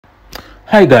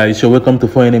Hi guys, you're welcome to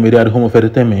Foreign Media, the home of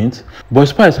entertainment. Boy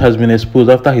Spyce has been exposed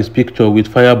after his picture with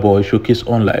Fireboy showcased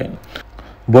online.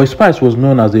 Boy Spyce was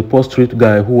known as a poor street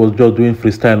guy who was just doing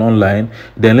freestyle online,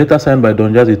 then later signed by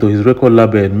Don Jazzy to his record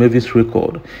label Mavis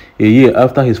Record, a year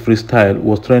after his freestyle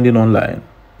was trending online.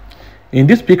 In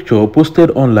this picture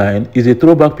posted online is a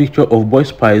throwback picture of Boy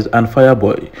Spyce and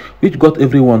Fireboy, which got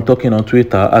everyone talking on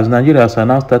Twitter as Nigerians are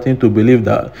now starting to believe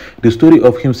that the story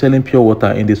of him selling pure water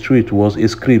in the street was a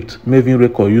script Mavis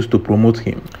Record used to promote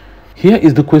him. Here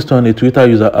is the question a Twitter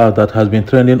user asked that has been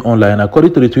trending online.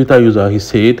 According to the Twitter user, he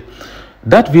said,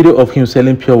 "That video of him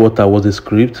selling pure water was a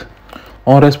script?"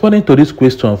 On responding to this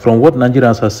question, from what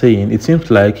Nigerians are saying, it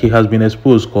seems like he has been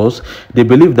exposed because they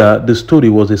believe that the story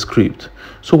was a script.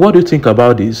 So what do you think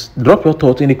about this? Drop your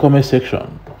thoughts in the comment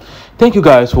section. Thank you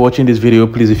guys for watching this video.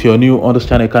 Please, if you're new on this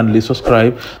channel, kindly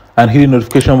subscribe and hit the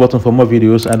notification button for more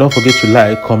videos. And don't forget to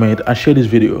like, comment, and share this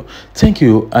video. Thank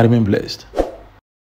you and remain blessed.